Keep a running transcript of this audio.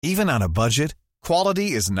Even on a budget,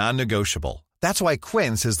 quality is non-negotiable. That's why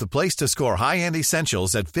Quince is the place to score high-end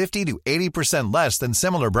essentials at 50 to 80% less than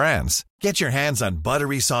similar brands. Get your hands on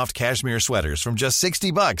buttery soft cashmere sweaters from just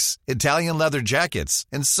 $60, Italian leather jackets,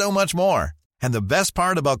 and so much more. And the best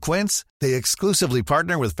part about Quince, they exclusively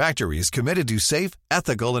partner with factories committed to safe,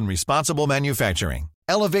 ethical, and responsible manufacturing.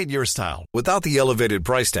 Elevate your style without the elevated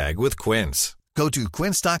price tag with Quince. Go to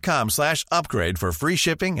quince.com/upgrade for free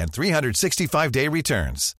shipping and 365-day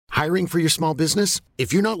returns. Hiring for your small business?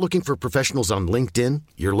 If you're not looking for professionals on LinkedIn,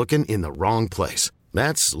 you're looking in the wrong place.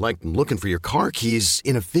 That's like looking for your car keys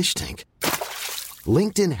in a fish tank.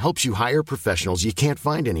 LinkedIn helps you hire professionals you can't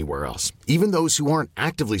find anywhere else, even those who aren't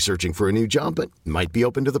actively searching for a new job but might be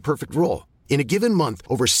open to the perfect role. In a given month,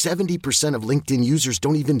 over 70% of LinkedIn users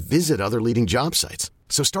don't even visit other leading job sites.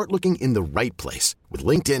 So start looking in the right place. With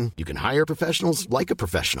LinkedIn, you can hire professionals like a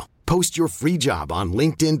professional. Post your free job on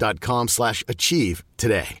linkedin.com/achieve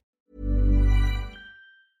today.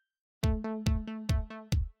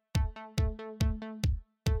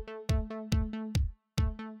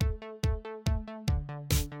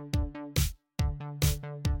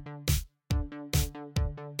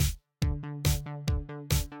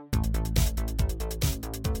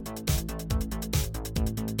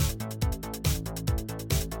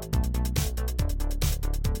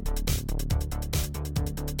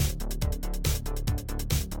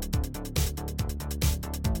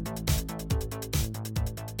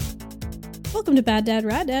 Welcome to Bad Dad,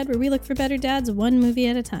 Rad Dad, where we look for better dads one movie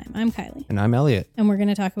at a time. I'm Kylie. And I'm Elliot. And we're going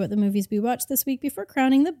to talk about the movies we watched this week before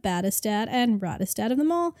crowning the baddest dad and raddest dad of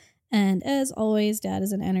them all. And as always, dad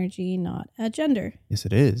is an energy, not a gender. Yes,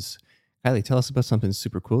 it is. Kylie, tell us about something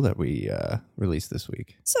super cool that we released this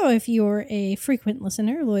week. So if you're a frequent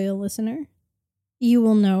listener, loyal listener, you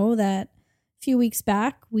will know that a few weeks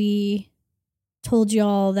back, we told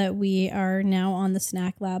y'all that we are now on the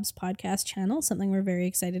Snack Labs podcast channel, something we're very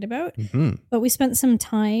excited about. Mm-hmm. But we spent some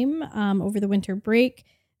time over the winter break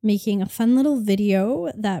making a fun little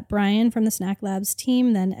video that Brian from the Snack Labs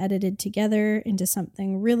team then edited together into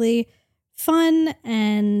something really fun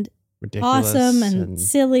and ridiculous, awesome and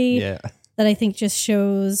silly that I think just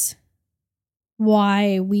shows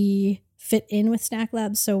why we fit in with Snack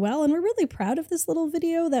Labs so well. And we're really proud of this little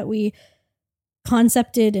video that we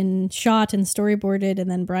concepted and shot and storyboarded and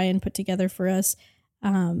then Brian put together for us.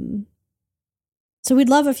 So we'd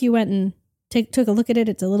love if you went and took a look at it.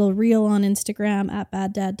 It's a little reel on Instagram at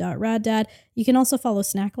baddad.raddad. You can also follow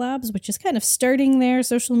Snack Labs, which is kind of starting their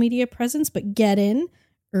social media presence, but get in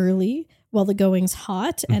early while the going's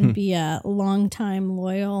hot and be a longtime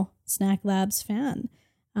loyal Snack Labs fan.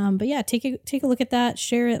 But yeah, take a look at that,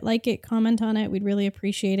 share it, like it, comment on it. We'd really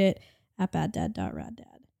appreciate it at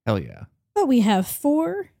baddad.raddad. Hell yeah. But we have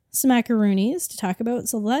 4 smackaroonies to talk about,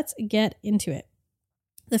 so let's get into it.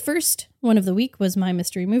 The first one of the week was my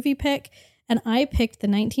mystery movie pick, and I picked the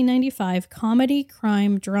 1995 comedy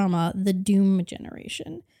crime drama, The Doom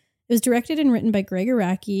Generation. It was directed and written by Greg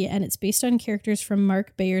Araki, and it's based on characters from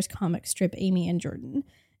Mark Bayer's comic strip Amy and Jordan.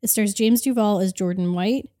 It stars James Duvall as Jordan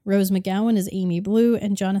White, Rose McGowan as Amy Blue,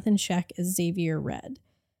 and Jonathan Sheck as Xavier Red.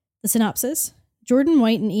 The synopsis: Jordan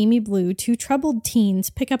White and Amy Blue, 2 troubled teens,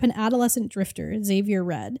 pick up an adolescent drifter, Xavier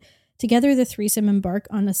Red. Together, the threesome embark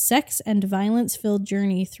on a sex and violence-filled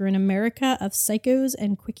journey through an America of psychos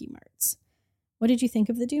and quickie marts. What did you think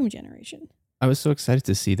of The Doom Generation? I was so excited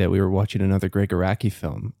to see that we were watching another Greg Araki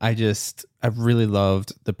film. I really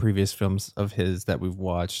loved the previous films of his that we've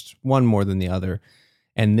watched, one more than the other.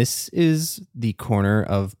 And this is the corner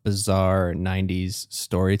of bizarre 90s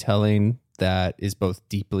storytelling that is both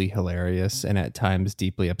deeply hilarious and at times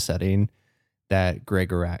deeply upsetting that Greg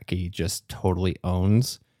Araki just totally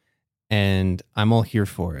owns. And I'm all here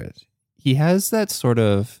for it. He has that sort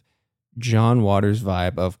of John Waters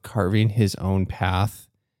vibe of carving his own path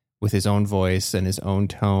with his own voice and his own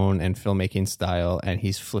tone and filmmaking style. And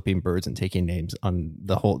he's flipping birds and taking names on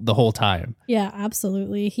the whole time. Yeah,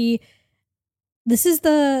 absolutely. This is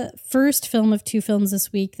the first film of 2 films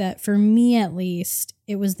this week that, for me at least,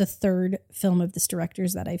 it was the 3rd film of this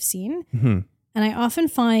director's that I've seen. Mm-hmm. And I often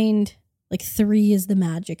find like 3 is the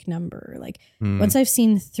magic number. Like once I've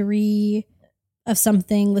seen 3 of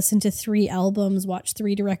something, listened to 3 albums, watched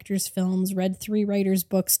 3 directors' films, read 3 writers'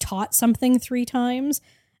 books, taught something 3 times,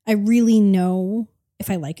 I really know if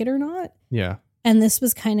I like it or not. Yeah. And this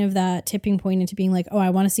was kind of that tipping point into being like, oh, I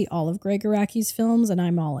want to see all of Greg Araki's films and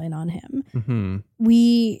I'm all in on him. Mm-hmm.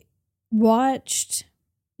 We watched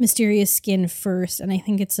Mysterious Skin first, and I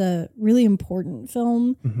think it's a really important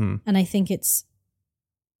film. Mm-hmm. And I think it's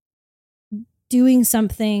doing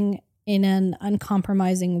something in an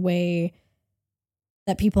uncompromising way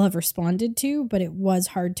that people have responded to, but it was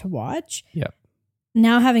hard to watch. Yeah.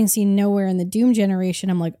 Now, having seen Nowhere and the Doom Generation,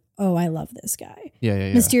 I'm like, oh, I love this guy.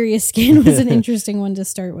 Yeah. Mysterious Skin was an interesting one to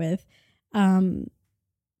start with.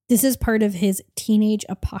 This is part of his Teenage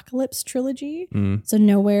Apocalypse trilogy. So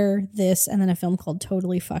Nowhere, this, and then a film called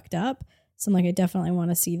Totally Fucked Up. So I'm like, I definitely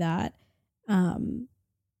want to see that.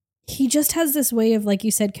 He just has this way of, like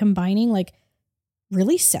you said, combining like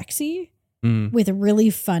really sexy with really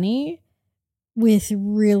funny with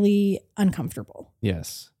really uncomfortable.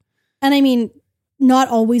 Yes. And I mean, not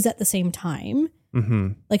always at the same time.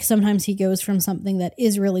 Mm-hmm. Like sometimes he goes from something that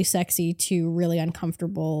is really sexy to really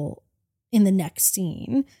uncomfortable in the next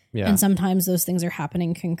scene. Yeah. And sometimes those things are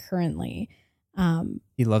happening concurrently.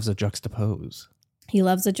 He loves a juxtapose.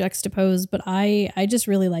 But I just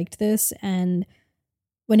really liked this. And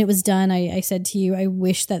when it was done, I said to you, I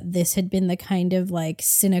wish that this had been the kind of like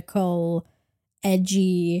cynical,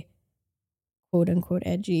 edgy, quote unquote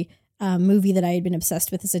edgy movie that I had been obsessed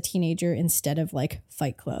with as a teenager instead of like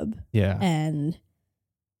Fight Club and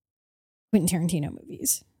Quentin Tarantino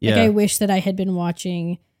movies. Like I wish that I had been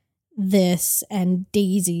watching this and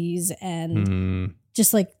Daisies and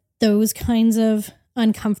just like those kinds of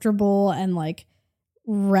uncomfortable and like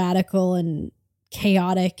radical and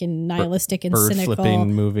chaotic and nihilistic and cynical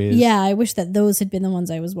flipping movies. Yeah, I wish that those had been the ones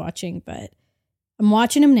I was watching, but I'm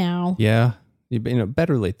watching them now. Yeah. You know,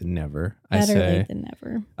 better late than never. Better late than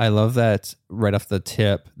never. I love that right off the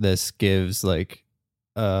tip, this gives like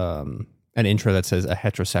an intro that says a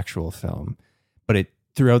heterosexual film, but it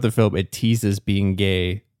throughout the film, it teases being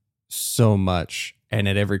gay so much. And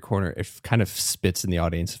at every corner, it kind of spits in the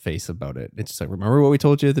audience's face about it. It's just like, remember what we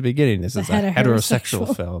told you at the beginning? This is a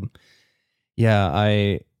heterosexual film. Yeah,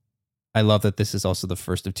 I love that this is also the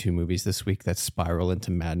first of two movies this week that spiral into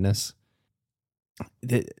madness.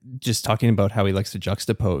 Just talking about how he likes to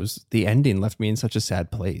juxtapose, the ending left me in such a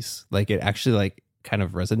sad place. Like it actually like kind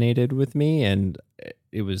of resonated with me, and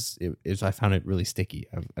it was I found it really sticky.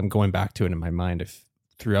 I'm going back to it in my mind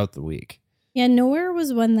throughout the week. Yeah, Nowhere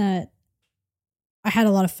was one that I had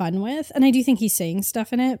a lot of fun with, and I do think he's saying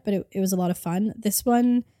stuff in it, but it was a lot of fun. This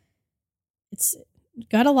one, it's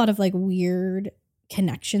got a lot of like weird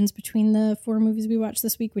connections between the four movies we watched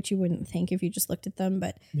this week, which you wouldn't think if you just looked at them.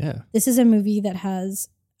 But yeah, this is a movie that has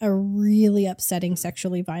a really upsetting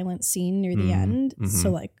sexually violent scene near the end. So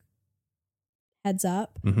like heads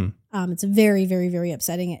up. It's very, very, very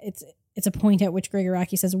upsetting. It's a point at which Greg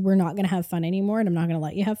Araki says, we're not going to have fun anymore, and I'm not going to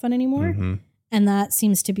let you have fun anymore. And that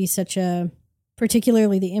seems to be such a,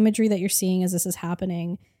 particularly the imagery that you're seeing as this is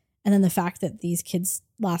happening. And then the fact that these kids'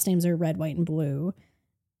 last names are red, white, and blue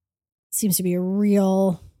seems to be a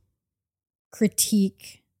real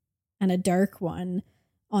critique and a dark one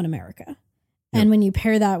on America. Yep. And when you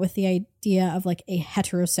pair that with the idea of like a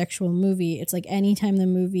heterosexual movie, it's like anytime the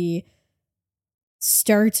movie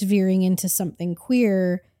starts veering into something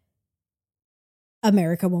queer,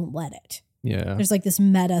 America won't let it. Yeah. There's like this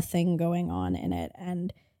meta thing going on in it.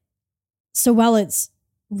 And so while it's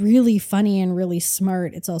really funny and really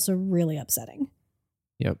smart, it's also really upsetting.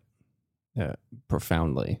 Yep.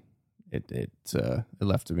 Profoundly. It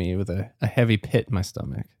left me with a heavy pit in my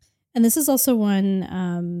stomach. And this is also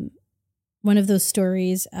one of those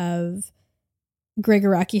stories of Greg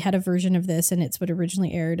Araki had a version of this, and it's what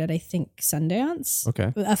originally aired at, I think, Sundance.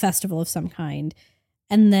 Okay. A festival of some kind.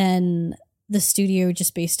 And then the studio,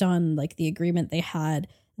 just based on like the agreement they had,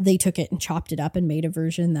 they took it and chopped it up and made a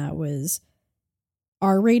version that was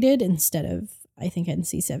R-rated instead of, I think,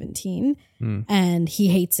 NC-17. And he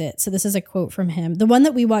hates it. So this is a quote from him. The one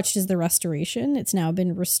that we watched is the restoration. It's now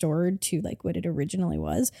been restored to like what it originally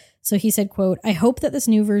was. So he said, quote, "I hope that this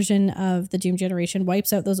new version of the Doom Generation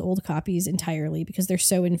wipes out those old copies entirely because they're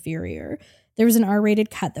so inferior. There was an R-rated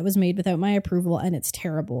cut that was made without my approval, and it's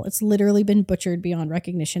terrible. It's literally been butchered beyond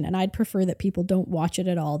recognition, and I'd prefer that people don't watch it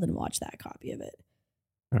at all than watch that copy of it."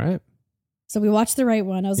 All right. So we watched the right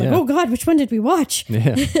one. I was like, oh God, which one did we watch?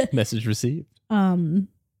 Yeah. Message received.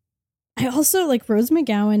 I also like Rose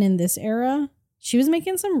McGowan in this era. She was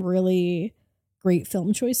making some really great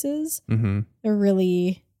film choices. They're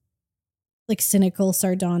really like cynical,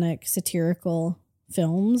 sardonic, satirical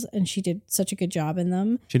films, and she did such a good job in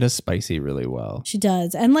them. She does spicy really well. She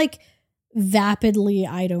does. And like vapidly,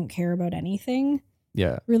 I don't care about anything.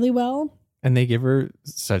 Yeah. Really well. And they give her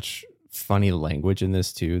such funny language in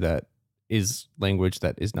this too, that is language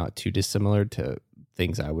that is not too dissimilar to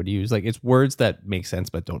things I would use. Like it's words that make sense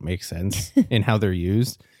but don't make sense in how they're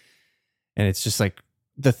used. And it's just like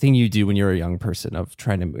the thing you do when you're a young person of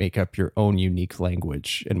trying to make up your own unique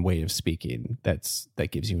language and way of speaking.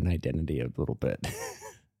 That gives you an identity a little bit.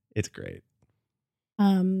 It's great.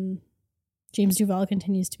 James Duval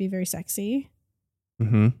continues to be very sexy.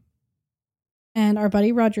 Mm-hmm. And our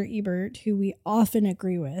buddy Roger Ebert, who we often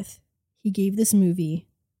agree with, he gave this movie,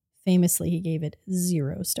 famously, he gave it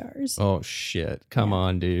 0 stars. Oh, shit. Come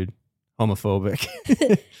on, dude. Homophobic.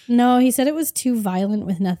 No, he said it was too violent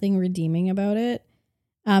with nothing redeeming about it.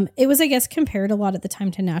 It was, I guess, compared a lot at the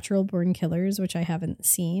time to Natural Born Killers, which I haven't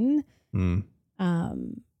seen. Mm.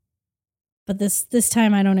 But this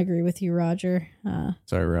time I don't agree with you, Roger.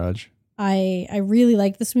 Sorry, Raj. I really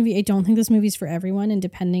like this movie. I don't think this movie's for everyone, and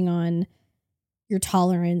depending on your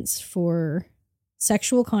tolerance for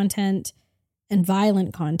sexual content and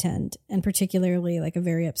violent content, and particularly like a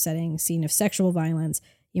very upsetting scene of sexual violence,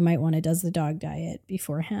 you might want to Does the Dog Diet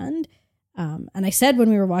beforehand. And I said when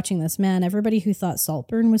we were watching this, man, everybody who thought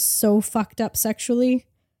Saltburn was so fucked up sexually,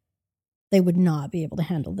 they would not be able to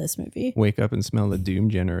handle this movie. Wake up and smell the Doom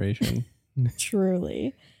generation.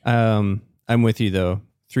 Truly. I'm with you, though.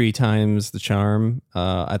 3 times the charm.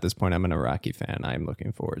 At this point, I'm an Iraqi fan. I'm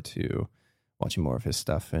looking forward to watching more of his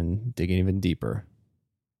stuff and digging even deeper.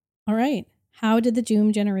 All right. How did the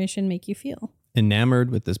Doom generation make you feel?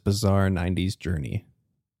 Enamored with this bizarre 90s journey.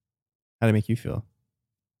 How did it make you feel?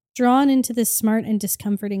 Drawn into this smart and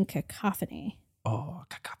discomforting cacophony. Oh,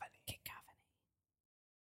 cacophony.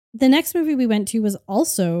 The next movie we went to was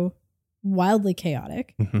also wildly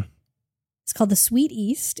chaotic. Mm-hmm. It's called The Sweet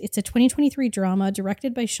East. It's a 2023 drama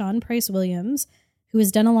directed by Sean Price Williams, who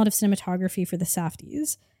has done a lot of cinematography for the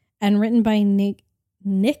Safdies, and written by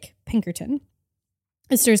Nick Pinkerton.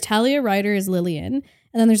 It stars Talia Ryder as Lillian,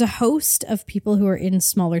 and then there's a host of people who are in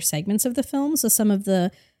smaller segments of the film. So some of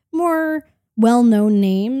the more well-known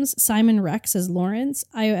names: Simon Rex as Lawrence,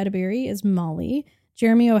 Ayo Edebiri as Molly,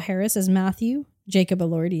 Jeremy O'Harris as Matthew, Jacob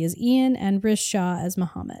Elordi as Ian, and Riz Shah as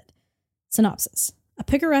Muhammad. Synopsis. A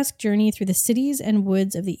picaresque journey through the cities and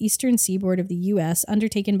woods of the eastern seaboard of the U.S.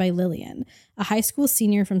 undertaken by Lillian, a high school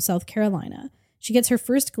senior from South Carolina. She gets her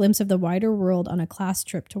first glimpse of the wider world on a class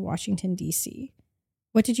trip to Washington, D.C.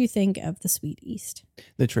 What did you think of The Sweet East?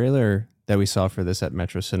 The trailer that we saw for this at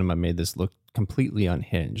Metro Cinema made this look completely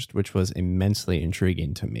unhinged, which was immensely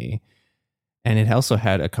intriguing to me. And it also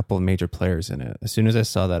had a couple of major players in it. As soon as I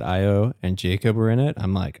saw that Ayo and Jacob were in it,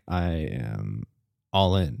 I'm like, I am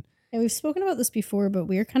all in. Yeah, we've spoken about this before, but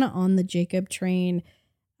we're kind of on the Jacob train.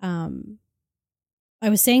 I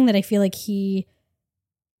was saying that I feel like he,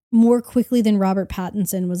 more quickly than Robert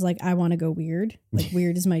Pattinson, was like, I want to go weird. Like,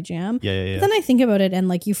 weird is my jam. Yeah. But then I think about it, and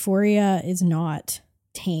like Euphoria is not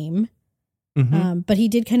tame. Mm-hmm. But he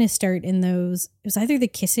did kind of start in those, it was either The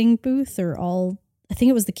Kissing Booth I think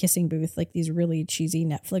it was The Kissing Booth, like these really cheesy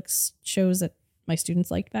Netflix shows that my students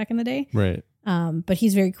liked back in the day. Right. But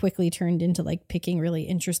he's very quickly turned into like picking really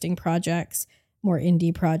interesting projects, more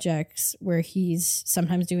indie projects where he's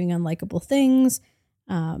sometimes doing unlikable things.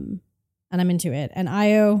 And I'm into it. And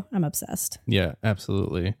Ayo, I'm obsessed. Yeah,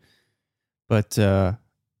 absolutely. But I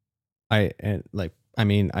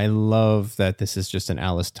love that this is just an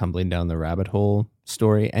Alice tumbling down the rabbit hole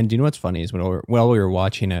story. And do you know what's funny is while we were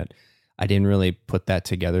watching it, I didn't really put that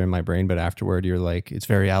together in my brain, but afterward you're like, it's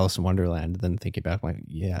very Alice in Wonderland. Then thinking back, I'm like,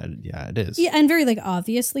 yeah, it is. Yeah, and very like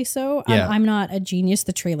obviously so. Yeah. I'm not a genius.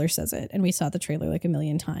 The trailer says it, and we saw the trailer like a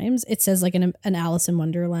million times. It says like an Alice in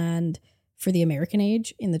Wonderland for the American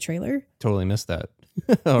age in the trailer. Totally missed that.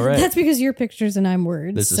 All right. That's because you're pictures and I'm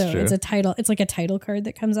words. This is so true. It's a title. It's like a title card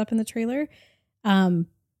that comes up in the trailer.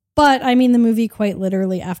 But I mean, the movie quite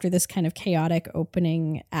literally, after this kind of chaotic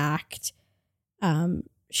opening act,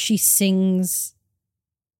 she sings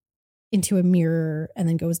into a mirror and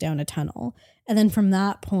then goes down a tunnel. And then from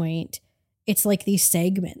that point, it's like these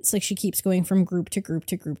segments. Like she keeps going from group to group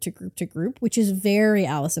to group to group to group, which is very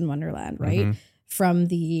Alice in Wonderland, right? Mm-hmm. From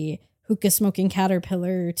the hookah smoking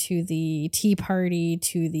caterpillar to the tea party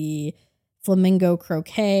to the flamingo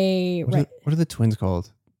croquet. What are the twins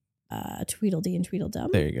called? Tweedledee and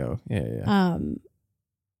Tweedledum. There you go. Yeah.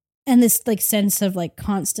 And this like sense of like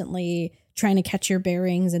constantly trying to catch your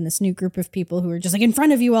bearings and this new group of people who are just like in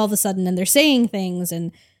front of you all of a sudden and they're saying things.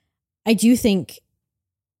 And I do think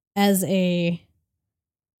I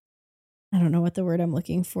don't know what the word I'm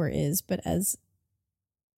looking for is, but as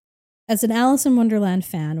an Alice in Wonderland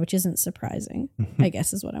fan, which isn't surprising, I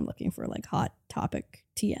guess is what I'm looking for, like hot topic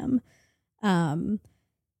TM.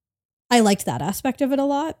 I liked that aspect of it a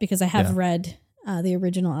lot because I have read the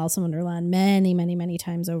original Alice in Wonderland many, many, many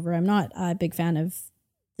times over. I'm not a big fan of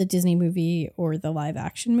the Disney movie or the live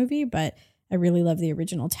action movie, but I really love the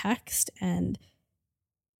original text. And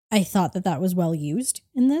I thought that was well used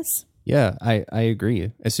in this. Yeah, I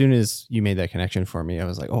agree. As soon as you made that connection for me, I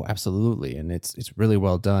was like, oh, absolutely. And it's really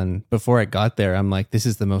well done. Before I got there, I'm like, this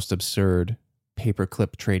is the most absurd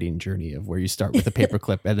paperclip trading journey of where you start with a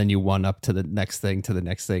paperclip and then you one up to the next thing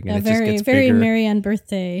and it very, just gets very bigger. Marianne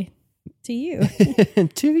birthday to you.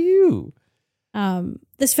 To you.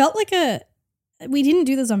 This felt like we didn't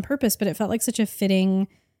do this on purpose, but it felt like such a fitting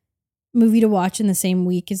movie to watch in the same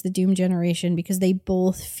week as the Doom Generation, because they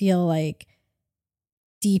both feel like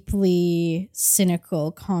deeply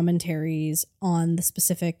cynical commentaries on the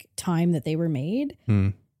specific time that they were made.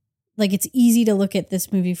 Like, it's easy to look at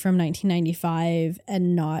this movie from 1995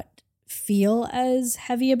 and not feel as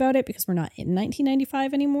heavy about it because we're not in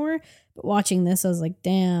 1995 anymore. But watching this, I was like,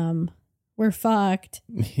 damn, we're fucked.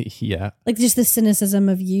 Yeah. Like, just the cynicism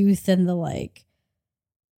of youth and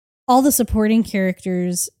all the supporting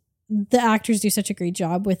characters. The actors do such a great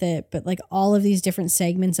job with it, but like all of these different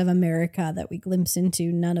segments of America that we glimpse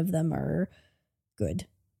into, none of them are good.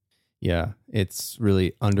 Yeah, it's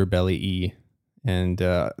really underbelly-y. And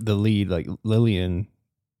the lead, like Lillian,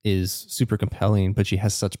 is super compelling, but she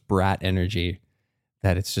has such brat energy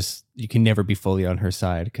that it's just, you can never be fully on her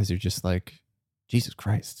side because you're just like, Jesus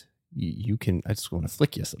Christ, you can, I just want to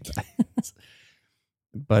flick you sometimes.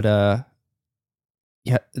 But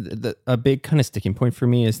yeah, a big kind of sticking point for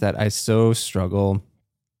me is that I so struggle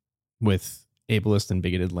with ableist and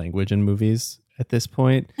bigoted language in movies at this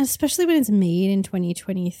point. Especially when it's made in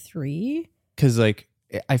 2023. Because like,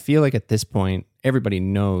 I feel like at this point, everybody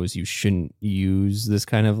knows you shouldn't use this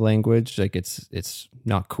kind of language. Like it's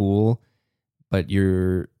not cool, but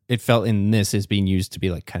it felt in this as being used to be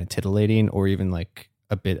like kind of titillating or even like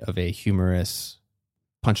a bit of a humorous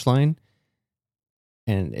punchline.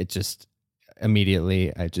 And it just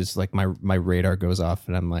immediately, I just like my radar goes off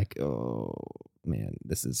and I'm like, oh man,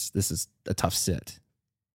 this is a tough sit.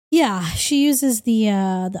 Yeah, she uses the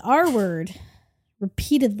R word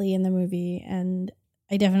repeatedly in the movie, and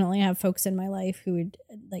I definitely have folks in my life who would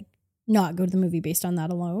like not go to the movie based on that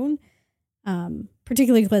alone.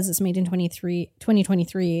 Particularly because it's made in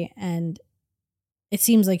 2023, and it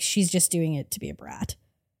seems like she's just doing it to be a brat.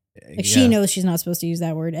 Like she knows she's not supposed to use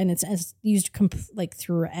that word, and it's used like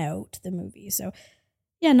throughout the movie. So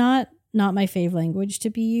yeah, not my fave language to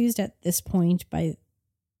be used at this point by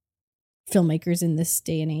filmmakers in this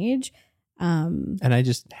day and age. And I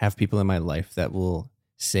just have people in my life that will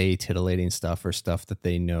say titillating stuff or stuff that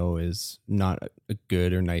they know is not a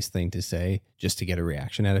good or nice thing to say just to get a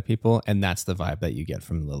reaction out of people. And that's the vibe that you get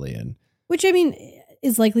from Lillian. Which, I mean,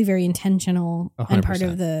 is likely very intentional 100%. And part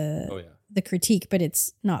of the critique, but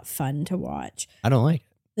it's not fun to watch. I don't like it.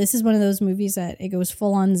 This is one of those movies that it goes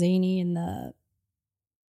full on zany in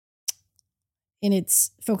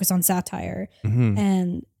its focus on satire. Mm-hmm.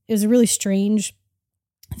 And it was a really strange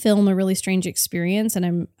film, a really strange experience,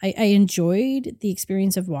 and I enjoyed the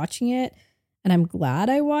experience of watching it, and I'm glad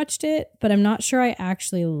I watched it, but I'm not sure I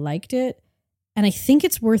actually liked it, and I think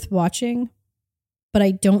it's worth watching, but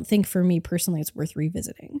I don't think for me personally it's worth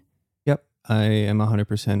revisiting. Yep, I am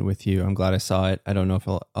 100% with you. I'm glad I saw it. I don't know if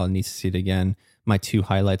I'll need to see it again. My two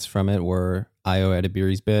highlights from it were Io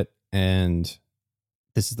Adebiri's bit, and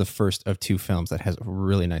this is the first of two films that has a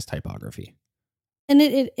really nice typography. And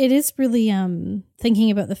it is really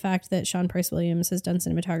thinking about the fact that Sean Price Williams has done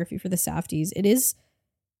cinematography for the Safdies. It is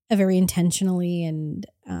a very intentionally and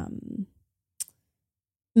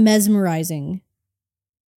mesmerizing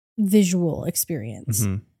visual experience.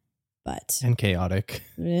 Mm-hmm. And chaotic.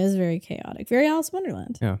 It is very chaotic. Very Alice in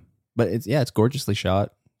Wonderland. Yeah. But it's gorgeously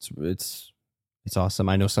shot. It's awesome.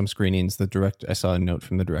 I know some screenings, I saw a note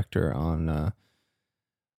from the director on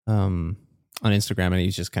Instagram, and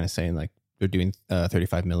he's just kind of saying like, they're doing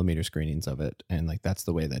 35 millimeter screenings of it. And like, that's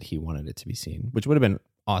the way that he wanted it to be seen, which would have been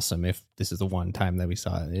awesome if this is the one time that we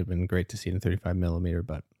saw it. It'd been great to see it in 35 millimeter,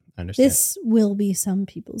 but I understand. This will be some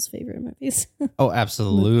people's favorite movies. Oh,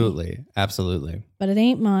 absolutely. Absolutely. But it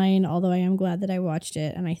ain't mine, although I am glad that I watched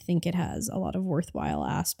it. And I think it has a lot of worthwhile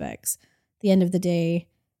aspects. At the end of the day,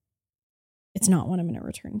 it's not one I'm going to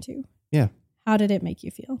return to. Yeah. How did it make you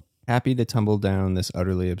feel? Happy to tumble down this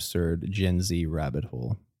utterly absurd Gen Z rabbit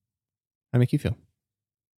hole. How make you feel?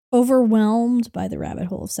 Overwhelmed by the rabbit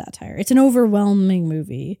hole of satire. It's an overwhelming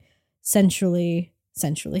movie, sensually.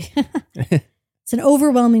 It's an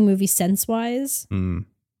overwhelming movie sense-wise.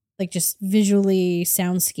 Like just visually,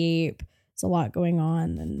 soundscape. There's a lot going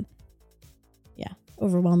on. And yeah,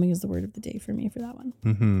 overwhelming is the word of the day for me for that one.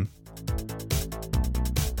 Mm-hmm.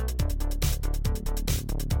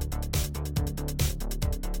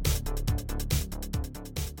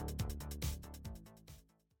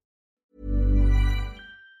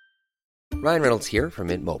 Ryan Reynolds here from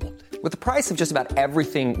Mint Mobile. With the price of just about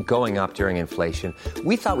everything going up during inflation,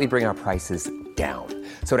 we thought we'd bring our prices down.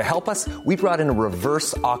 So to help us, we brought in a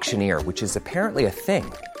reverse auctioneer, which is apparently a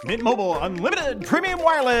thing. Mint Mobile Unlimited Premium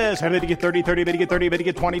Wireless. How to get 30, 30, bit to get 30, bit to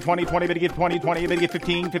get 20, 20, 20, bit to get 20, 20, bit to get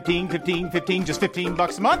 15, 15, 15, 15, just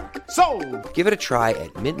 $15 a month? Sold! Give it a try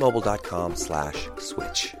at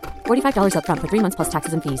mintmobile.com/switch. $45 up front for 3 months plus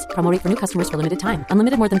taxes and fees. Promo rate for new customers for limited time.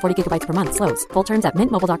 Unlimited more than 40 gigabytes per month. Slows full terms at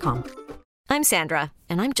mintmobile.com. I'm Sandra,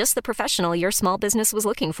 and I'm just the professional your small business was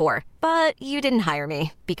looking for. But you didn't hire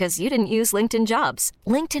me because you didn't use LinkedIn Jobs.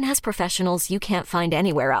 LinkedIn has professionals you can't find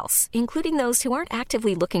anywhere else, including those who aren't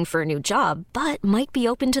actively looking for a new job, but might be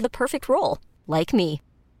open to the perfect role, like me.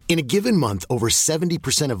 In a given month, over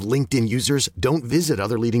 70% of LinkedIn users don't visit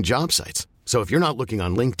other leading job sites. So if you're not looking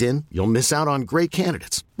on LinkedIn, you'll miss out on great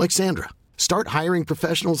candidates like Sandra. Start hiring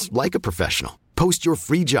professionals like a professional. Post your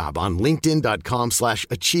free job on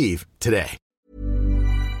linkedin.com/achieve today.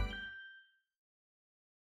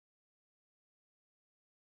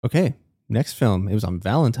 Okay, next film. It was on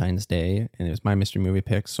Valentine's Day, and it was my mystery movie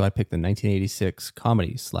pick, so I picked the 1986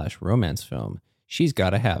 comedy/romance film, She's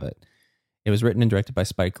Gotta Have It. It was written and directed by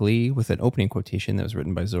Spike Lee, with an opening quotation that was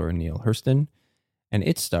written by Zora Neale Hurston, and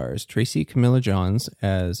it stars Tracy Camilla Johns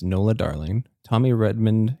as Nola Darling, Tommy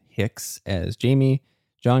Redmond Hicks as Jamie,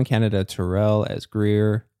 John Canada Terrell as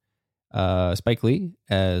Greer, Spike Lee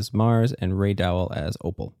as Mars, and Ray Dowell as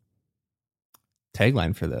Opal.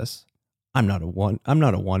 Tagline for this: I'm not a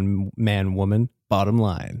one-man woman, bottom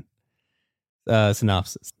line.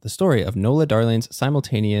 Synopsis. The story of Nola Darling's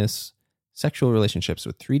simultaneous sexual relationships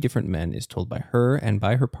with 3 different men is told by her and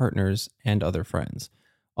by her partners and other friends.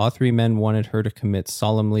 All 3 men wanted her to commit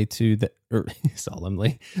solely to them.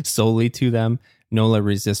 Nola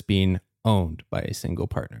resists being owned by a single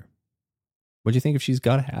partner. What do you think if She's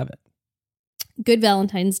Gotta Have It? Good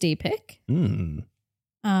Valentine's Day pick.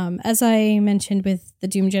 As I mentioned with the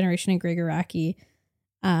Doom Generation and Greg Araki,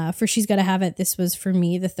 for She's Gotta Have It, this was for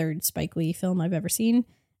me the 3rd Spike Lee film I've ever seen.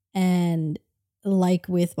 And like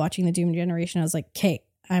with watching the Doom Generation, I was like, okay,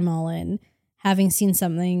 I'm all in. Having seen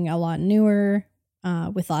something a lot newer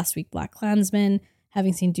with last week Black Klansman,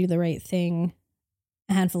 having seen Do the Right Thing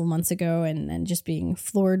a handful of months ago, and just being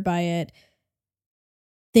floored by it.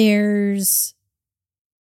 There's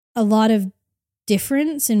a lot of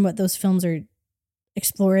difference in what those films are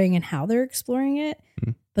exploring and how they're exploring it.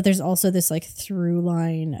 But there's also this like through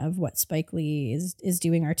line of what Spike Lee is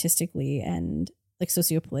doing artistically and like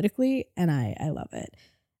sociopolitically, and I love it.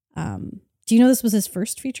 Do you know this was his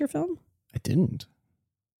first feature film? I didn't.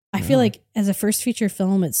 I feel like as a first feature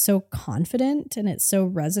film, it's so confident and it's so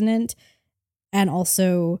resonant, and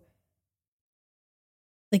also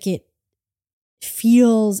like it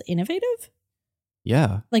feels innovative.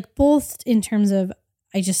 Yeah. Like both in terms of,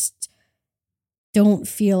 I just don't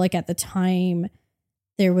feel like at the time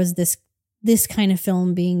there was this kind of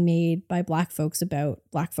film being made by Black folks about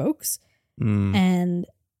Black folks. And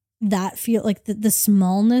that feel like the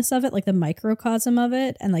smallness of it, like the microcosm of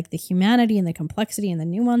it, and like the humanity and the complexity and the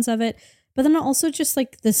nuance of it. But then also just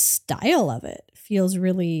like the style of it feels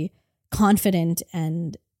really confident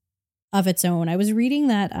and of its own. I was reading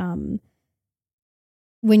that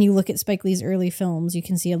when you look at Spike Lee's early films, you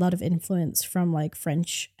can see a lot of influence from like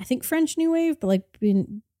French New Wave, but like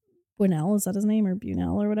Buñuel, is that his name, or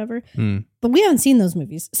Buñuel or whatever? But we haven't seen those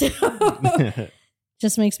movies. So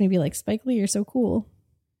just makes me be like, Spike Lee, you're so cool.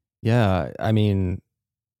 Yeah, I mean,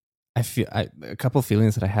 a couple of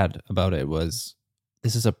feelings that I had about it was,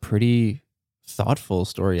 this is a pretty thoughtful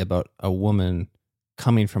story about a woman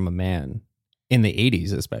coming from a man in the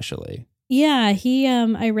 80s, especially. Yeah,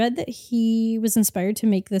 I read that he was inspired to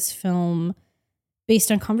make this film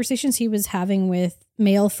based on conversations he was having with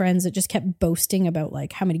male friends that just kept boasting about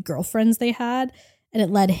like how many girlfriends they had. And it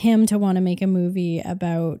led him to want to make a movie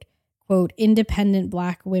about, quote, an independent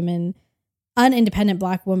black woman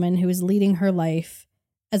who is leading her life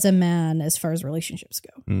as a man as far as relationships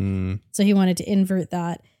go. So he wanted to invert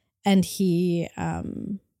that, and he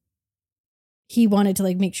wanted to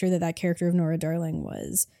like make sure that character of Nora Darling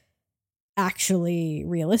was actually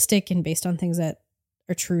realistic and based on things that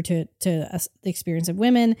are true to the experience of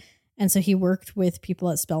women. And so he worked with people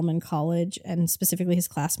at Spelman College, and specifically his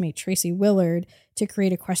classmate Tracy Willard, to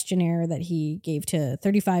create a questionnaire that he gave to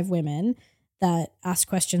 35 women that asked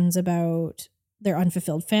questions about their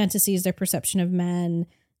unfulfilled fantasies, their perception of men,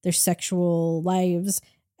 their sexual lives.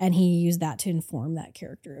 And he used that to inform that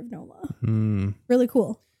character of Nola. Really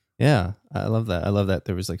cool. Yeah, I love that. I love that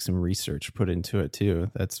there was like some research put into it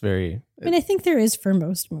too. That's very... I mean, I think there is for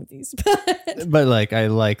most movies. But like, I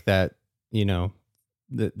like that, you know,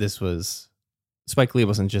 this was... Spike Lee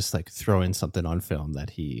wasn't just like throwing something on film,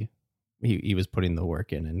 that he was putting the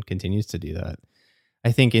work in and continues to do that.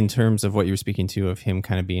 I think in terms of what you were speaking to of him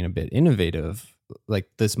kind of being a bit innovative, like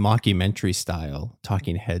this mockumentary style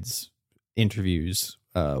Talking Heads interviews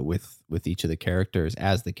with each of the characters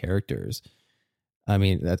as the characters. I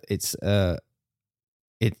mean, that it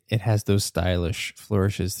has those stylish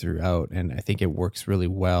flourishes throughout, and I think it works really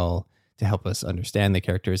well to help us understand the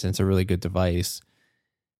characters, and it's a really good device.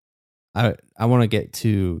 I want to get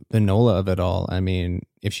to the Nola of it all. I mean,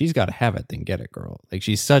 if she's got to have it, then get it, girl. Like,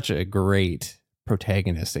 she's such a great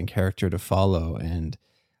protagonist and character to follow, and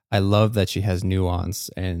I love that she has nuance,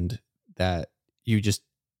 and that you just,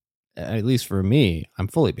 at least for me, I'm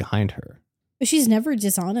fully behind her. But she's never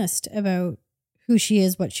dishonest about who she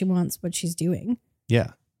is, what she wants, what she's doing.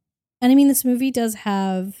 Yeah. And I mean, this movie does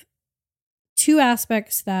have two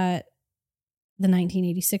aspects that the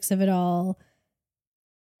 1986 of it all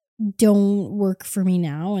don't work for me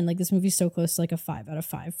now. And like, this movie's so close to like a 5 out of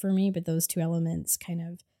 5 for me, but those two elements kind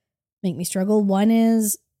of make me struggle. One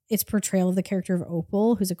is its portrayal of the character of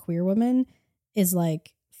Opal, who's a queer woman, is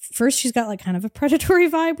like, first she's got like kind of a predatory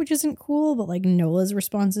vibe, which isn't cool, but like Nola's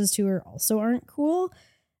responses to her also aren't cool.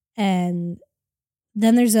 And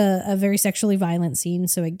then there's a very sexually violent scene.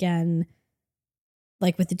 So again,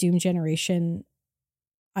 like with the Doom generation,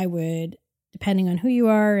 I would, depending on who you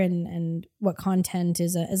are and what content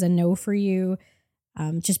is a no for you,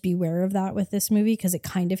 just beware of that with this movie, because it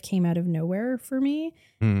kind of came out of nowhere for me.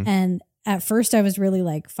 And at first I was really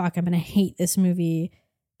like, fuck, I'm going to hate this movie,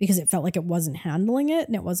 because it felt like it wasn't handling it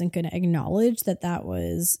and it wasn't going to acknowledge that that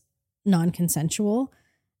was non-consensual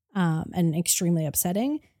and extremely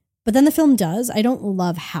upsetting. But then the film does. I don't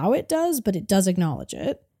love how it does, but it does acknowledge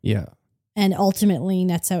it. Yeah. And ultimately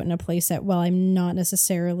nets out in a place that, well, I'm not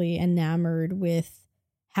necessarily enamored with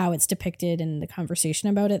how it's depicted and the conversation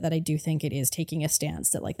about it, that I do think it is taking a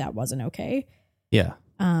stance that like that wasn't okay. Yeah.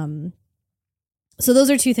 So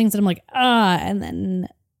those are two things that I'm like, and then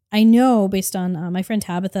I know based on my friend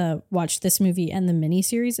Tabitha watched this movie and the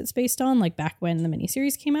miniseries it's based on, like back when the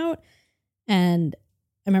miniseries came out. And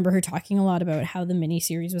I remember her talking a lot about how the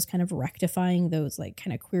miniseries was kind of rectifying those like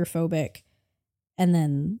kind of queer phobic, and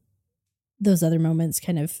then those other moments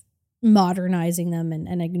kind of modernizing them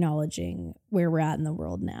and acknowledging where we're at in the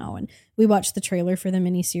world now. And we watched the trailer for the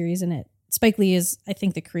miniseries, and Spike Lee is, I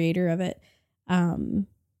think, the creator of it.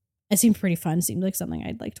 It seemed pretty fun. It seemed like something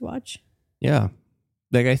I'd like to watch. Yeah.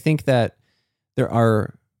 Like, I think that there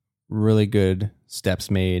are really good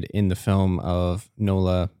steps made in the film of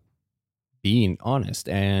Nola being honest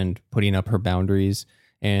and putting up her boundaries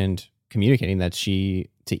and communicating that she,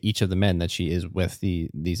 to each of the men, that she is with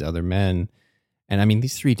these other men. And I mean,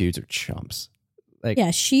 these three dudes are chumps. Like,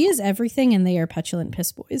 yeah, she is everything, and they are petulant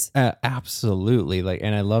piss boys. Absolutely. Like,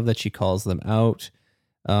 and I love that she calls them out.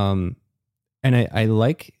 And I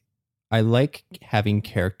like having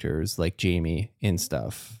characters like Jamie and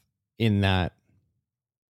stuff, in that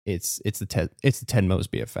it's the Ted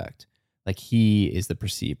Mosby effect. Like, he is the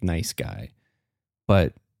perceived nice guy,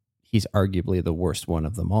 but he's arguably the worst one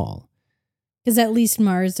of them all. Because at least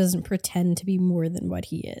Mars doesn't pretend to be more than what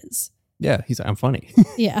he is. Yeah, I'm funny.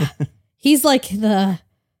 Yeah. He's like he's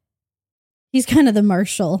kind of the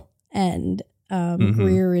Marshall, and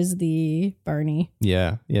Greer is the Barney.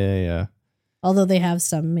 Yeah. Although they have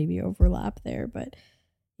some maybe overlap there, but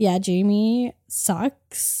yeah, Jamie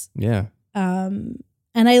sucks. Yeah. And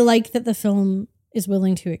I like that the film is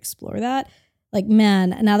willing to explore that. Like,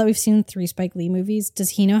 man, now that we've seen 3 Spike Lee movies, does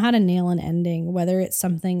he know how to nail an ending, whether it's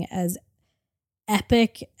something as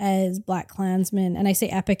epic as Black Klansman? And I say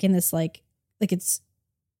epic in this like it's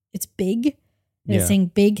big. And it's saying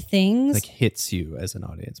big things. Like, hits you as an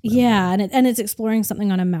audience member. Yeah, and it's exploring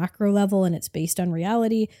something on a macro level, and it's based on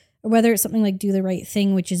reality. Or whether it's something like Do the Right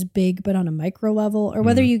Thing, which is big but on a micro level, or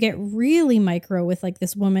whether you get really micro with like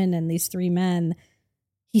this woman and these 3 men,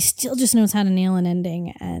 he still just knows how to nail an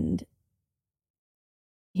ending. And,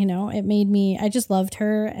 you know, I just loved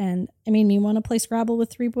her, and it made me want to play Scrabble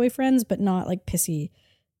with 3 boyfriends, but not like pissy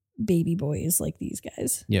baby boys like these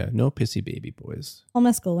guys. Yeah, no pissy baby boys. Oh,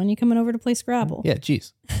 Mescal, when you coming over to play Scrabble? Yeah,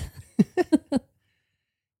 geez.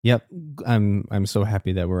 Yep, I'm so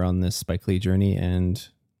happy that we're on this Spike Lee journey, and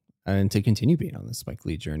to continue being on the Spike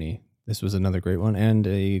Lee journey. This was another great one, and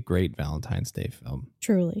a great Valentine's Day film.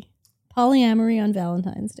 Truly. Polyamory on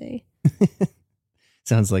Valentine's Day.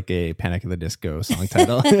 Sounds like a Panic at the Disco song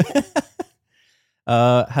title.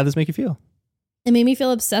 How does this make you feel? It made me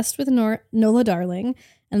feel obsessed with Nola Darling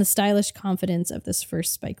and the stylish confidence of this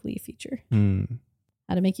first Spike Lee feature.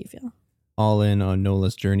 How'd it make you feel? All in on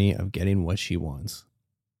Nola's journey of getting what she wants.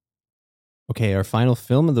 Okay, our final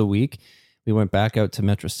film of the week. We went back out to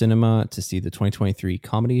Metro Cinema to see the 2023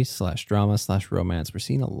 comedy /drama/romance. We're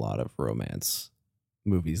seeing a lot of romance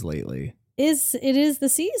movies lately. It is the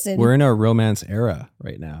season. We're in our romance era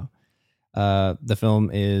right now. The film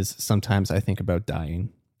is Sometimes I Think About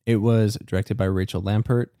Dying. It was directed by Rachel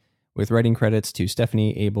Lampert, with writing credits to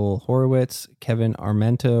Stephanie Abel Horowitz, Kevin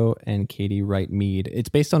Armento, and Katie Wright Mead. It's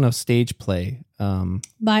based on a stage play.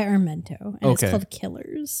 By Armento, and it's called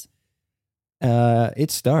Killers. It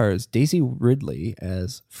stars Daisy Ridley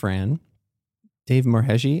as Fran, Dave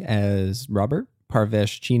Morheji as Robert,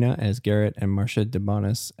 Parvesh Cheena as Garrett, and Marcia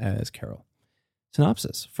DeBonis as Carol.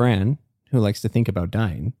 Synopsis. Fran, who likes to think about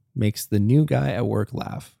dying, makes the new guy at work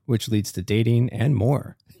laugh, which leads to dating and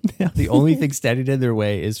more. Now, the only thing standing in their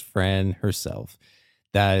way is Fran herself.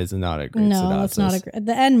 That is not a great synopsis. No, that's not a great...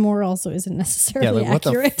 The and more also isn't necessarily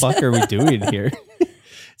accurate. What the fuck are we doing here?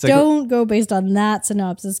 Don't go based on that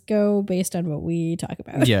synopsis. Go based on what we talk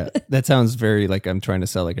about. Yeah, that sounds very like I'm trying to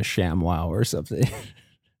sell like a sham wow or something.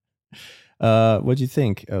 What'd you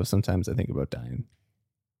think of Sometimes I Think About Dying?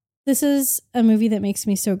 This is a movie that makes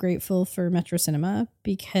me so grateful for Metro Cinema,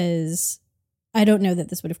 because I don't know that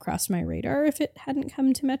this would have crossed my radar if it hadn't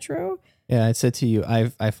come to Metro. Yeah, I said to you,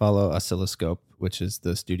 I follow Oscilloscope, which is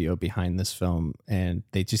the studio behind this film, and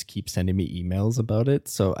they just keep sending me emails about it.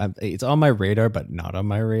 So it's on my radar, but not on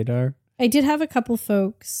my radar. I did have a couple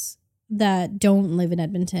folks that don't live in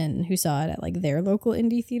Edmonton who saw it at like their local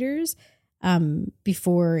indie theaters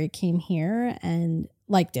before it came here and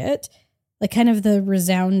liked it. Like, kind of the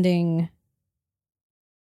resounding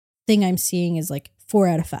thing I'm seeing is like 4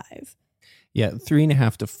 out of 5. Yeah,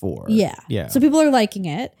 3.5 to 4. Yeah. So people are liking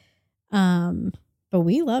it. But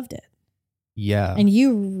we loved it. Yeah. And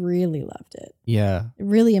you really loved it. Yeah. It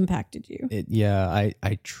really impacted you.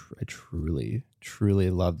 I truly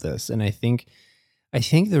love this. And I think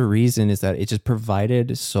the reason is that it just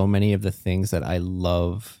provided so many of the things that I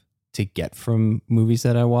love to get from movies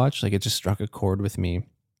that I watch. Like, it just struck a chord with me.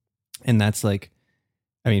 And that's like,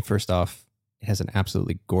 I mean, first off, it has an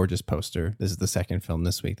absolutely gorgeous poster. This is the second film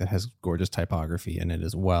this week that has gorgeous typography in it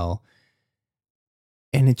as well.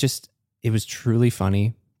 And it was truly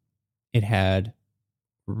funny. It had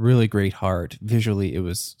really great heart. Visually, it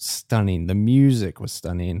was stunning. The music was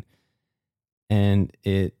stunning. And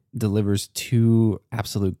it delivers 2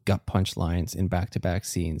 absolute gut punch lines in back-to-back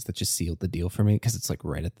scenes that just sealed the deal for me, because it's like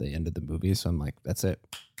right at the end of the movie. So I'm like, that's it.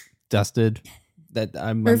 Dusted. That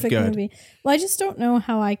I'm perfect good. Movie. Well, I just don't know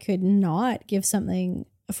how I could not give something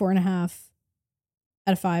a 4.5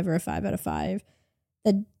 out of 5 or a 5 out of 5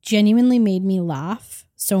 that genuinely made me laugh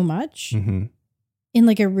so much in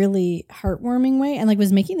like a really heartwarming way, and like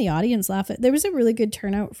was making the audience laugh. There was a really good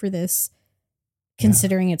turnout for this,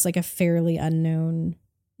 considering it's like a fairly unknown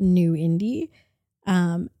new indie.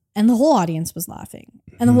 And the whole audience was laughing,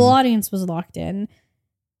 and the whole audience was locked in.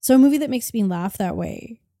 So a movie that makes me laugh that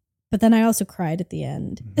way. But then I also cried at the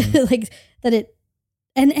end, like that it,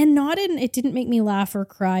 and not in, it didn't make me laugh or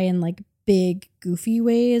cry in like big goofy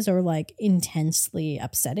ways or like intensely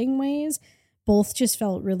upsetting ways. Both just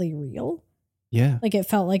felt really real. Yeah. Like it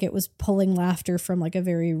felt like it was pulling laughter from like a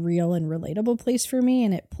very real and relatable place for me.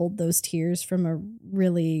 And it pulled those tears from a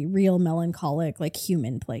really real, melancholic, like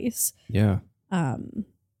human place. Yeah. And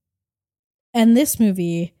this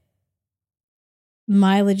movie,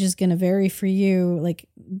 mileage is going to vary for you, like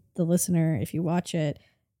the listener, if you watch it,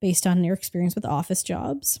 based on your experience with office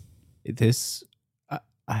jobs. This,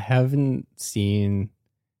 I haven't seen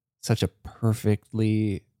such a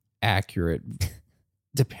perfectly accurate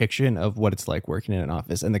depiction of what it's like working in an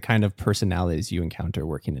office and the kind of personalities you encounter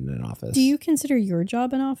working in an office. Do you consider your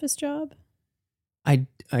job an office job? I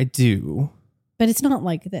do. But it's not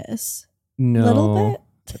like this. No. Little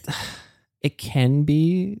bit? It can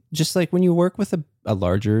be, just like when you work with a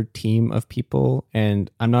larger team of people, and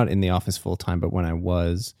I'm not in the office full time, but when I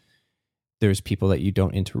was, there's people that you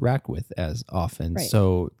don't interact with as often. Right.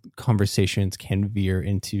 So conversations can veer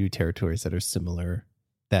into territories that are similar,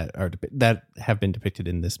 that have been depicted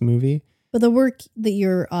in this movie. But the work that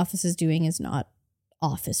your office is doing is not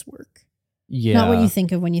office work. Yeah. Not what you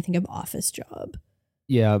think of when you think of office job.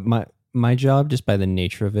 Yeah. My job, just by the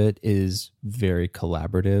nature of it, is very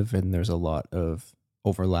collaborative, and there's a lot of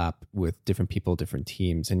overlap with different people, different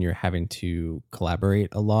teams, and you're having to collaborate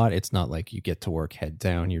a lot. It's not like you get to work head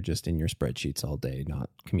down. You're just in your spreadsheets all day, not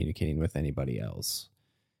communicating with anybody else.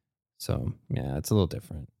 So yeah, it's a little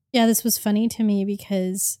different. Yeah, this was funny to me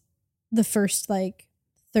because the first like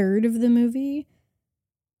third of the movie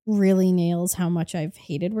really nails how much I've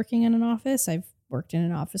hated working in an office. I've worked in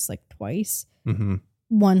an office like twice. Mm-hmm.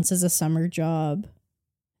 Once as a summer job,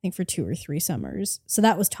 I think for 2 or 3 summers. So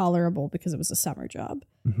that was tolerable because it was a summer job.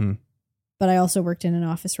 Mm-hmm. But I also worked in an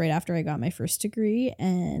office right after I got my first degree,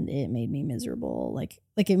 and it made me miserable. Like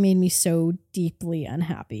it made me so deeply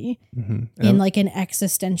unhappy in like an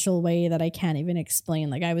existential way that I can't even explain.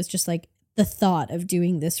 Like I was just like, the thought of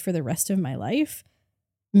doing this for the rest of my life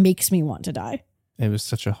makes me want to die. It was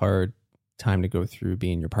such a hard time to go through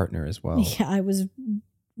being your partner as well. Yeah, I was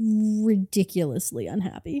ridiculously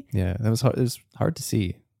unhappy. Yeah, that was hard. It was hard to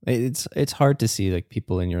see. It's hard to see like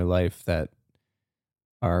people in your life that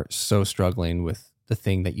are so struggling with the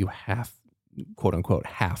thing that you have, quote unquote,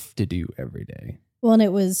 have to do every day. Well, and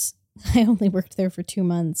I only worked there for 2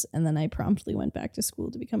 months, and then I promptly went back to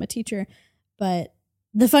school to become a teacher. But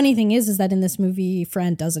the funny thing is that in this movie,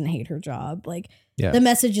 Fran doesn't hate her job. Like the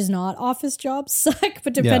message is not office jobs suck,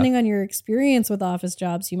 but depending on your experience with office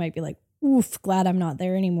jobs, you might be like, oof, glad I'm not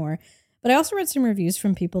there anymore. But I also read some reviews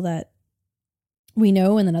from people that we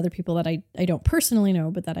know, and then other people that I don't personally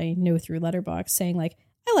know, but that I know through Letterboxd, saying like,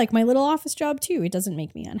 I like my little office job too. It doesn't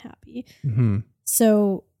make me unhappy. Mm-hmm.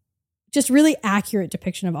 So just really accurate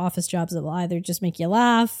depiction of office jobs that will either just make you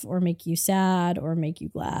laugh or make you sad or make you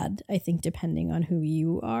glad, I think, depending on who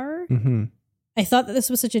you are. Mm-hmm. I thought that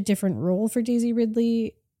this was such a different role for Daisy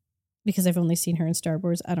Ridley because I've only seen her in Star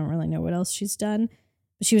Wars. I don't really know what else she's done,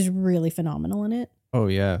 but she was really phenomenal in it. Oh,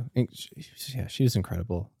 yeah. She was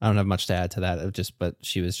incredible. I don't have much to add to that, but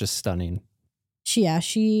she was just stunning.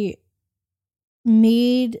 She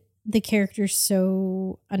made the character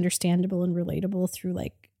so understandable and relatable through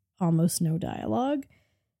like almost no dialogue.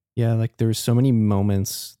 Yeah, like there were so many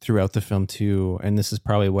moments throughout the film too, and this is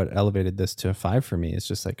probably what elevated this to a 5 for me. It's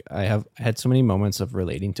just like I had so many moments of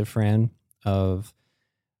relating to Fran, of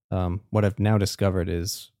what I've now discovered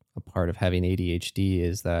is a part of having ADHD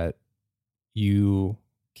is that you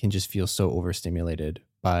can just feel so overstimulated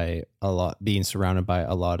by being surrounded by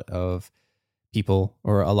a lot of people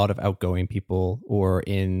or a lot of outgoing people, or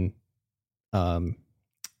in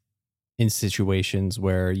situations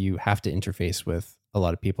where you have to interface with a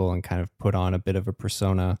lot of people and kind of put on a bit of a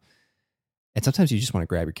persona. And sometimes you just want to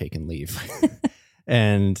grab your cake and leave.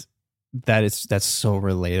 And that's so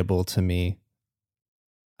relatable to me.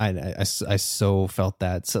 I so felt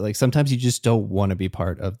that. So like sometimes you just don't want to be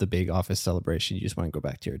part of the big office celebration. You just want to go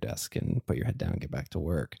back to your desk and put your head down and get back to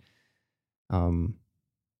work.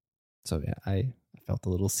 So yeah, I felt the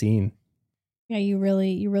little scene. Yeah, you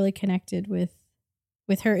really connected with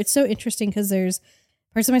her. It's so interesting because there's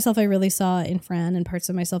parts of myself I really saw in Fran and parts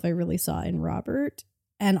of myself I really saw in Robert.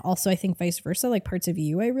 And also I think vice versa, like parts of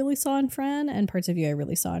you I really saw in Fran and parts of you I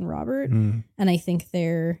really saw in Robert. And I think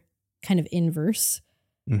they're kind of inverse.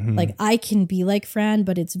 Mm-hmm. Like I can be like Fran,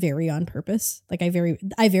 but it's very on purpose. Like I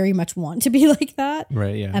very much want to be like that.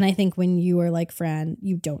 Right. Yeah. And I think when you are like Fran,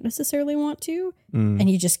 you don't necessarily want to, and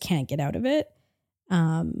you just can't get out of it.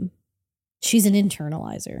 She's an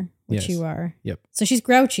internalizer, which you are. Yep. So she's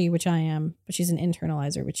grouchy, which I am, but she's an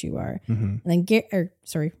internalizer, which you are. Mm-hmm. And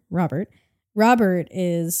then Robert. Robert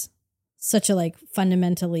is such a like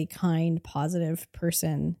fundamentally kind, positive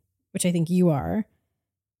person, which I think you are.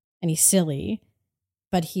 And he's silly,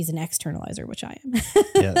 but he's an externalizer, which I am.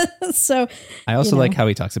 Yeah. So I also like how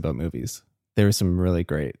he talks about movies. There was some really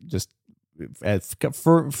great, just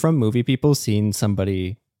from movie people, seeing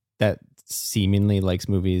somebody that seemingly likes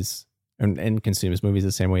movies and consumes movies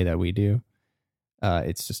the same way that we do.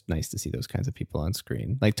 It's just nice to see those kinds of people on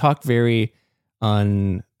screen. Like talk very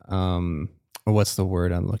what's the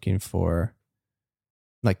word I'm looking for?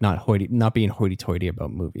 Like not being hoity-toity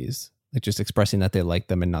about movies. Like just expressing that they like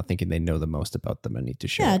them and not thinking they know the most about them and need to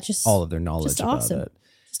share all of their knowledge about it.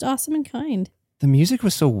 Just awesome and kind. The music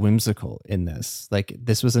was so whimsical in this. Like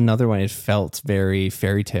this was another one. It felt very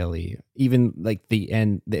fairy tale-y. Even like the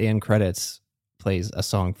end credits plays a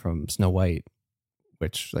song from Snow White,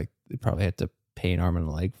 which like they probably had to pay an arm and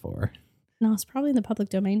a leg for. No, it's probably in the public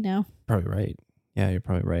domain now. Probably right. Yeah, you're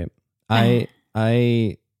probably right. I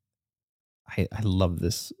love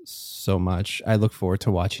this so much. I look forward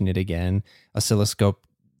to watching it again. Oscilloscope,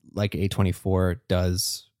 like A24,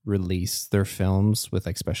 does release their films with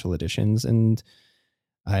like special editions, and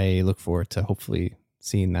I look forward to hopefully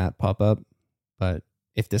seeing that pop up. But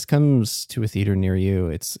if this comes to a theater near you,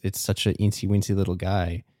 it's such an eensy-weensy little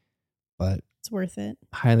guy, but it's worth it.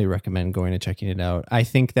 Highly recommend going and checking it out. I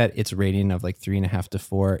think that its rating of like 3.5 to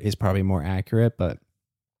 4 is probably more accurate, but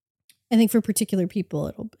I think for particular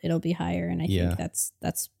people, it'll be higher, and I think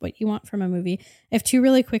that's what you want from a movie. I have two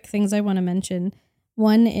really quick things I want to mention.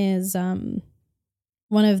 One is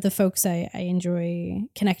one of the folks I enjoy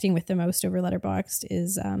connecting with the most over Letterboxd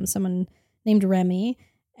is someone named Remy,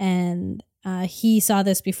 and he saw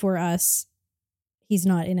this before us. He's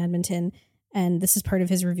not in Edmonton, And this is part of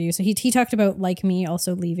his review. So he talked about, like me,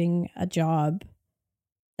 also leaving a job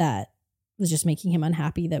that was just making him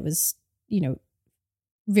unhappy. That was,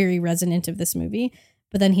 very resonant of this movie.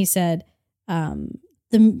 But then he said,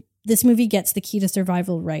 this movie gets the key to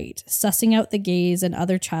survival right, sussing out the gays and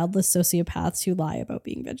other childless sociopaths who lie about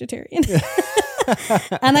being vegetarian.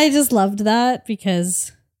 And I just loved that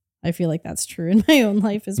because I feel like that's true in my own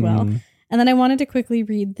life as well. And then I wanted to quickly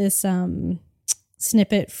read this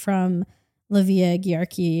snippet from Livia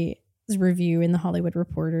Giarchi's review in the Hollywood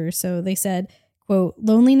Reporter. So they said, quote,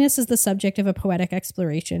 loneliness is the subject of a poetic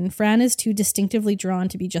exploration. Fran is too distinctively drawn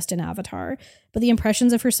to be just an avatar, but the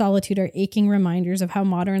impressions of her solitude are aching reminders of how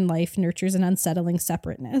modern life nurtures an unsettling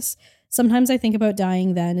separateness. Sometimes I think about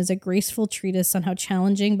dying then as a graceful treatise on how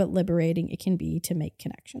challenging but liberating it can be to make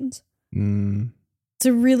connections. It's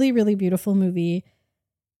a really, really beautiful movie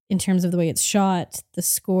in terms of the way it's shot, the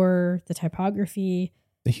score, the typography,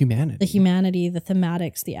 the humanity, the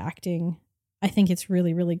thematics, the acting. I think it's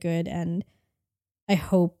really, really good. And I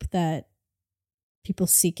hope that people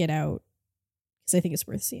seek it out because I think it's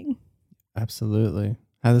worth seeing. Absolutely.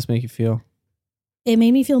 How does this make you feel? It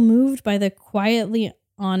made me feel moved by the quietly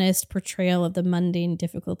honest portrayal of the mundane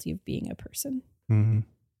difficulty of being a person.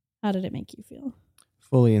 How did it make you feel?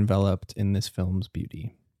 Fully enveloped in this film's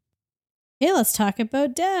beauty. Hey, let's talk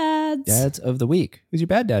about dads. Dads of the week. Who's your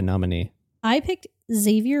bad dad nominee? I picked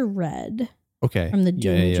Xavier Red. Okay. From the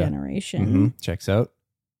Dune generation. Checks out.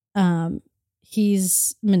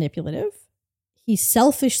 He's manipulative. He's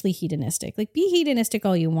selfishly hedonistic. Like, be hedonistic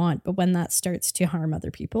all you want, but when that starts to harm other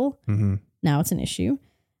people, now it's an issue.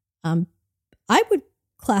 I would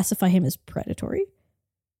classify him as predatory.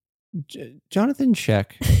 Jonathan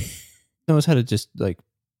Sheck knows how to just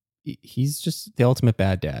he's just the ultimate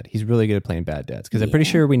bad dad. He's really good at playing bad dads because I'm pretty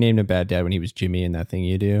sure we named him bad dad when he was Jimmy in That Thing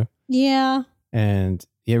You Do. Yeah. And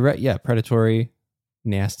predatory,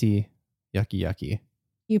 nasty, yucky.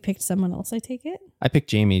 You picked someone else, I take it? I picked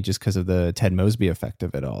Jamie just because of the Ted Mosby effect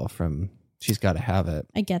of it all from She's Gotta Have It.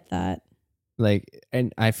 I get that.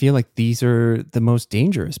 And I feel like these are the most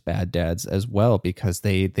dangerous bad dads as well because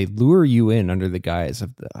they lure you in under the guise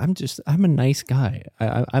of I'm a nice guy.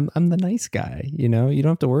 I'm the nice guy. You don't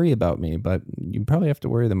have to worry about me, but you probably have to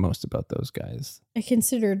worry the most about those guys. I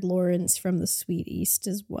considered Lawrence from the Sweet East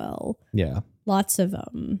as well. Yeah. Lots of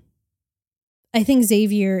I think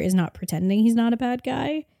Xavier is not pretending he's not a bad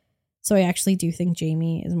guy. So I actually do think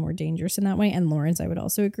Jamie is more dangerous in that way. And Lawrence, I would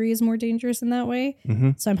also agree, is more dangerous in that way.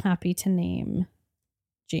 So I'm happy to name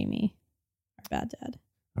Jamie our bad dad.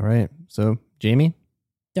 All right. So Jamie,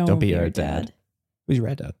 don't be our dad. Who's your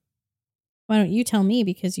bad dad? Why don't you tell me,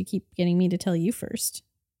 because you keep getting me to tell you first.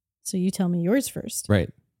 So you tell me yours first. Right.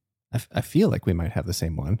 I feel like we might have the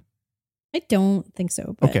same one. I don't think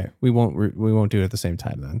so. But okay. We won't do it at the same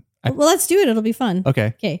time then. Well, let's do it. It'll be fun.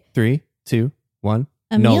 Okay. 3, 2, 1.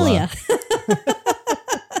 Amelia.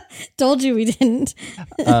 Told you we didn't.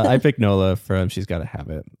 I picked Nola from She's Gotta Have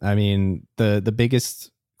It. I mean, the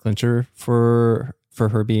biggest clincher for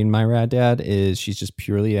her being my rad dad is she's just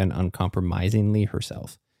purely and uncompromisingly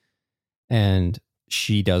herself. And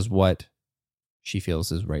she does what she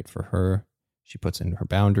feels is right for her. She puts in her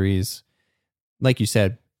boundaries. Like you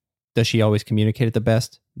said, does she always communicate it the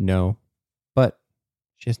best? No. But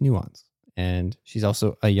she has nuance. And she's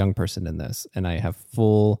also a young person in this. And I have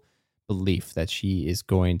full belief that she is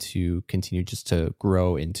going to continue just to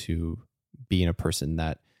grow into being a person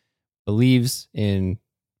that believes in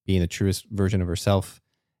being the truest version of herself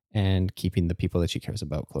and keeping the people that she cares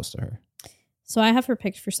about close to her. So I have her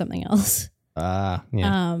picked for something else. Yeah.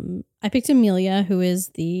 I picked Amelia, who is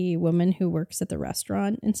the woman who works at the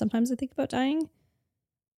restaurant and Sometimes I Think About Dying,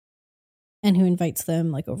 and who invites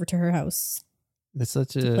them over to her house. That's such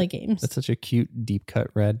to play games. That's such a cute, deep cut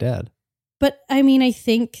rad dad. But I mean, I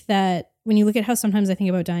think that when you look at how Sometimes I Think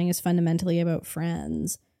About Dying is fundamentally about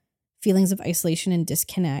friends, feelings of isolation and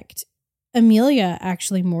disconnect, Amelia,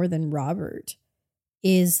 actually more than Robert,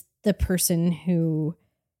 is the person who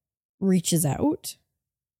reaches out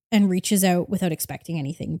without expecting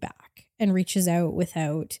anything back, and reaches out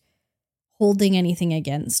without holding anything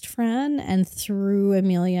against Fran. And through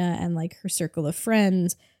Amelia and her circle of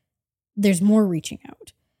friends, there's more reaching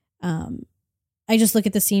out. I just look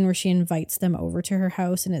at the scene where she invites them over to her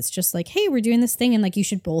house, and it's just hey, we're doing this thing, and you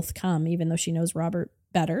should both come, even though she knows Robert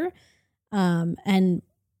better. And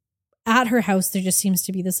at her house, there just seems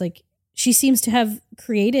to be this she seems to have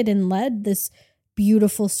created and led this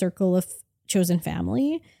beautiful circle of chosen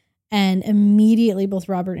family. And immediately both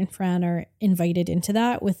Robert and Fran are invited into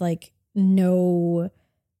that with no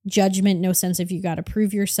judgment, no sense of you got to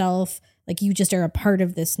prove yourself. like, you just are a part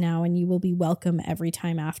of this now and you will be welcome every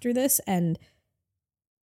time after this. And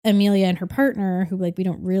Amelia and her partner, who like we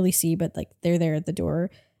don't really see, but like they're there at the door.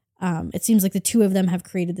 It seems like the two of them have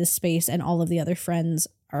created this space and all of the other friends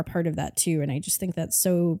are a part of that too. And I just think that's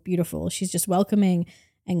so beautiful. She's just welcoming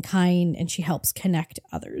and kind, and she helps connect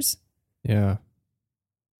others. Yeah.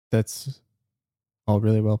 That's all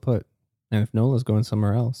really well put. And if Nola's going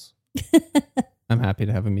somewhere else, I'm happy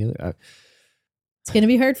to have Amelia. It's going to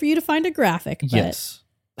be hard for you to find a graphic, but yes.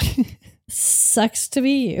 Sucks to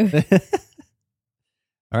be you.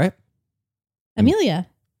 All right. Amelia.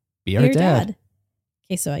 Be our dad.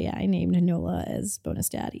 Okay, so yeah, I named Nola as bonus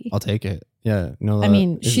daddy. I'll take it. Yeah, Nola. I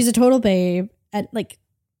mean, she's a total babe. Like,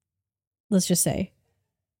 let's just say.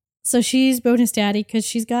 So she's bonus daddy because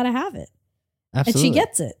she's got to have it. Absolutely. And she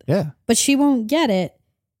gets it. Yeah. But she won't get it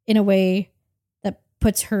in a way that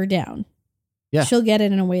puts her down. Yeah. She'll get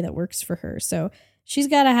it in a way that works for her. So she's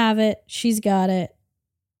got to have it. She's got it.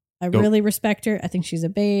 I really respect her. I think she's a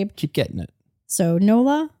babe. Keep getting it. So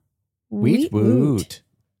Nola, Weet woot.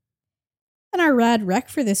 And our rad rec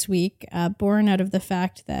for this week, born out of the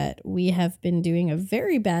fact that we have been doing a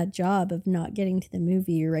very bad job of not getting to the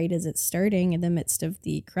movie right as it's starting in the midst of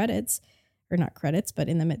the credits, or not credits, but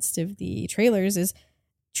in the midst of the trailers, is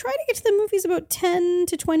try to get to the movies about 10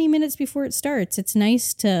 to 20 minutes before it starts. It's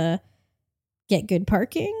nice to get good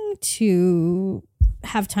parking, to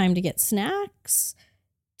have time to get snacks,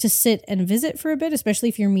 to sit and visit for a bit, especially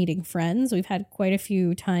if you're meeting friends. We've had quite a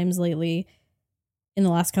few times lately in the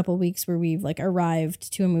last couple of weeks where we've like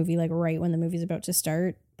arrived to a movie like right when the movie's about to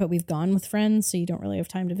start, but we've gone with friends, so you don't really have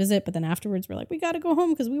time to visit. But then afterwards we're like, we got to go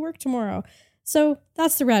home because we work tomorrow. So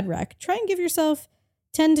that's the rad rec. Try and give yourself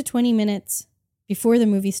 10 to 20 minutes before the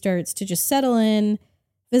movie starts to just settle in,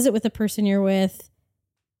 visit with the person you're with,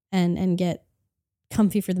 and get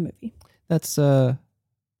comfy for the movie. That's that's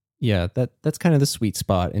kind of the sweet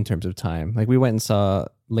spot in terms of time. Like, we went and saw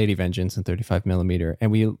Lady Vengeance in 35mm,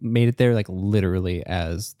 and we made it there like literally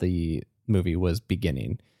as the movie was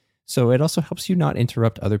beginning. So it also helps you not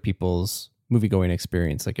interrupt other people's movie-going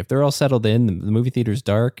experience. Like, if they're all settled in, the movie theater's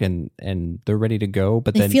dark and they're ready to go,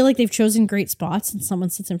 but they feel like they've chosen great spots and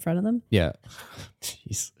someone sits in front of them. Yeah.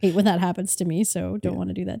 Jeez. Hate when that happens to me, so don't want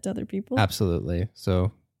to do that to other people. Absolutely.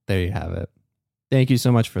 So there you have it. Thank you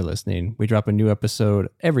so much for listening. We drop a new episode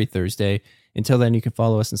every Thursday. Until then, you can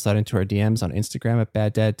follow us and slide into our DMs on Instagram at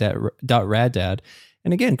baddad.raddad.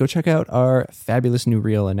 And again, go check out our fabulous new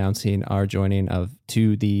reel announcing our joining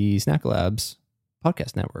to the Snack Labs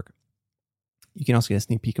podcast network. You can also get a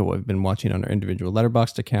sneak peek of what we've been watching on our individual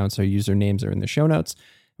Letterboxd accounts. Our usernames are in the show notes.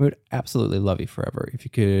 We would absolutely love you forever if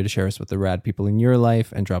you could share us with the rad people in your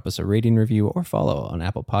life and drop us a rating, review, or follow on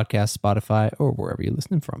Apple Podcasts, Spotify, or wherever you're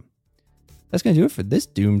listening from. That's going to do it for this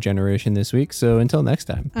Doom generation this week. So until next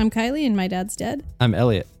time. I'm Kylie and my dad's dead. I'm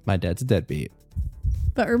Elliot. My dad's a deadbeat.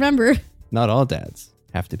 But remember, not all dads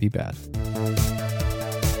have to be bad.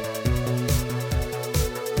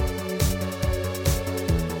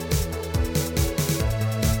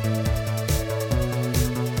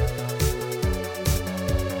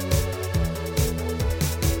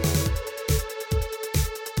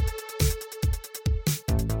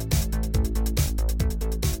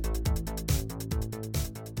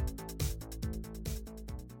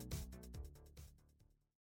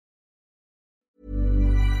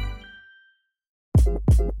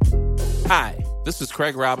 Hi, this is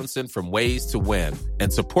Craig Robinson from Ways to Win,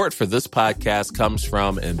 and support for this podcast comes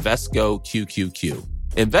from Invesco QQQ.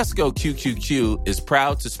 Invesco QQQ is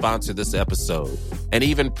proud to sponsor this episode, and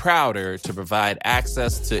even prouder to provide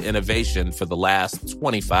access to innovation for the last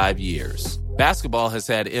 25 years. Basketball has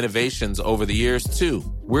had innovations over the years, too.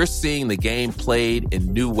 We're seeing the game played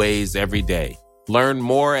in new ways every day. Learn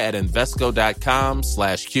more at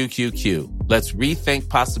Invesco.com/QQQ. Let's rethink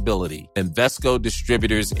possibility. Invesco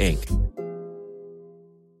Distributors, Inc.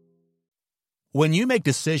 When you make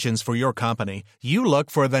decisions for your company, you look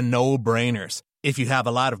for the no-brainers. If you have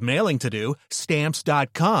a lot of mailing to do,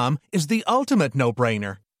 Stamps.com is the ultimate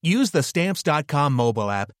no-brainer. Use the Stamps.com mobile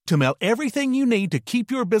app to mail everything you need to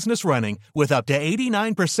keep your business running with up to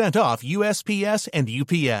 89% off USPS and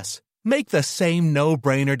UPS. Make the same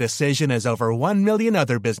no-brainer decision as over 1 million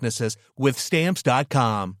other businesses with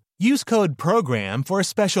Stamps.com. Use code PROGRAM for a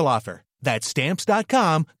special offer. That's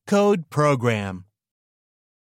Stamps.com, code PROGRAM.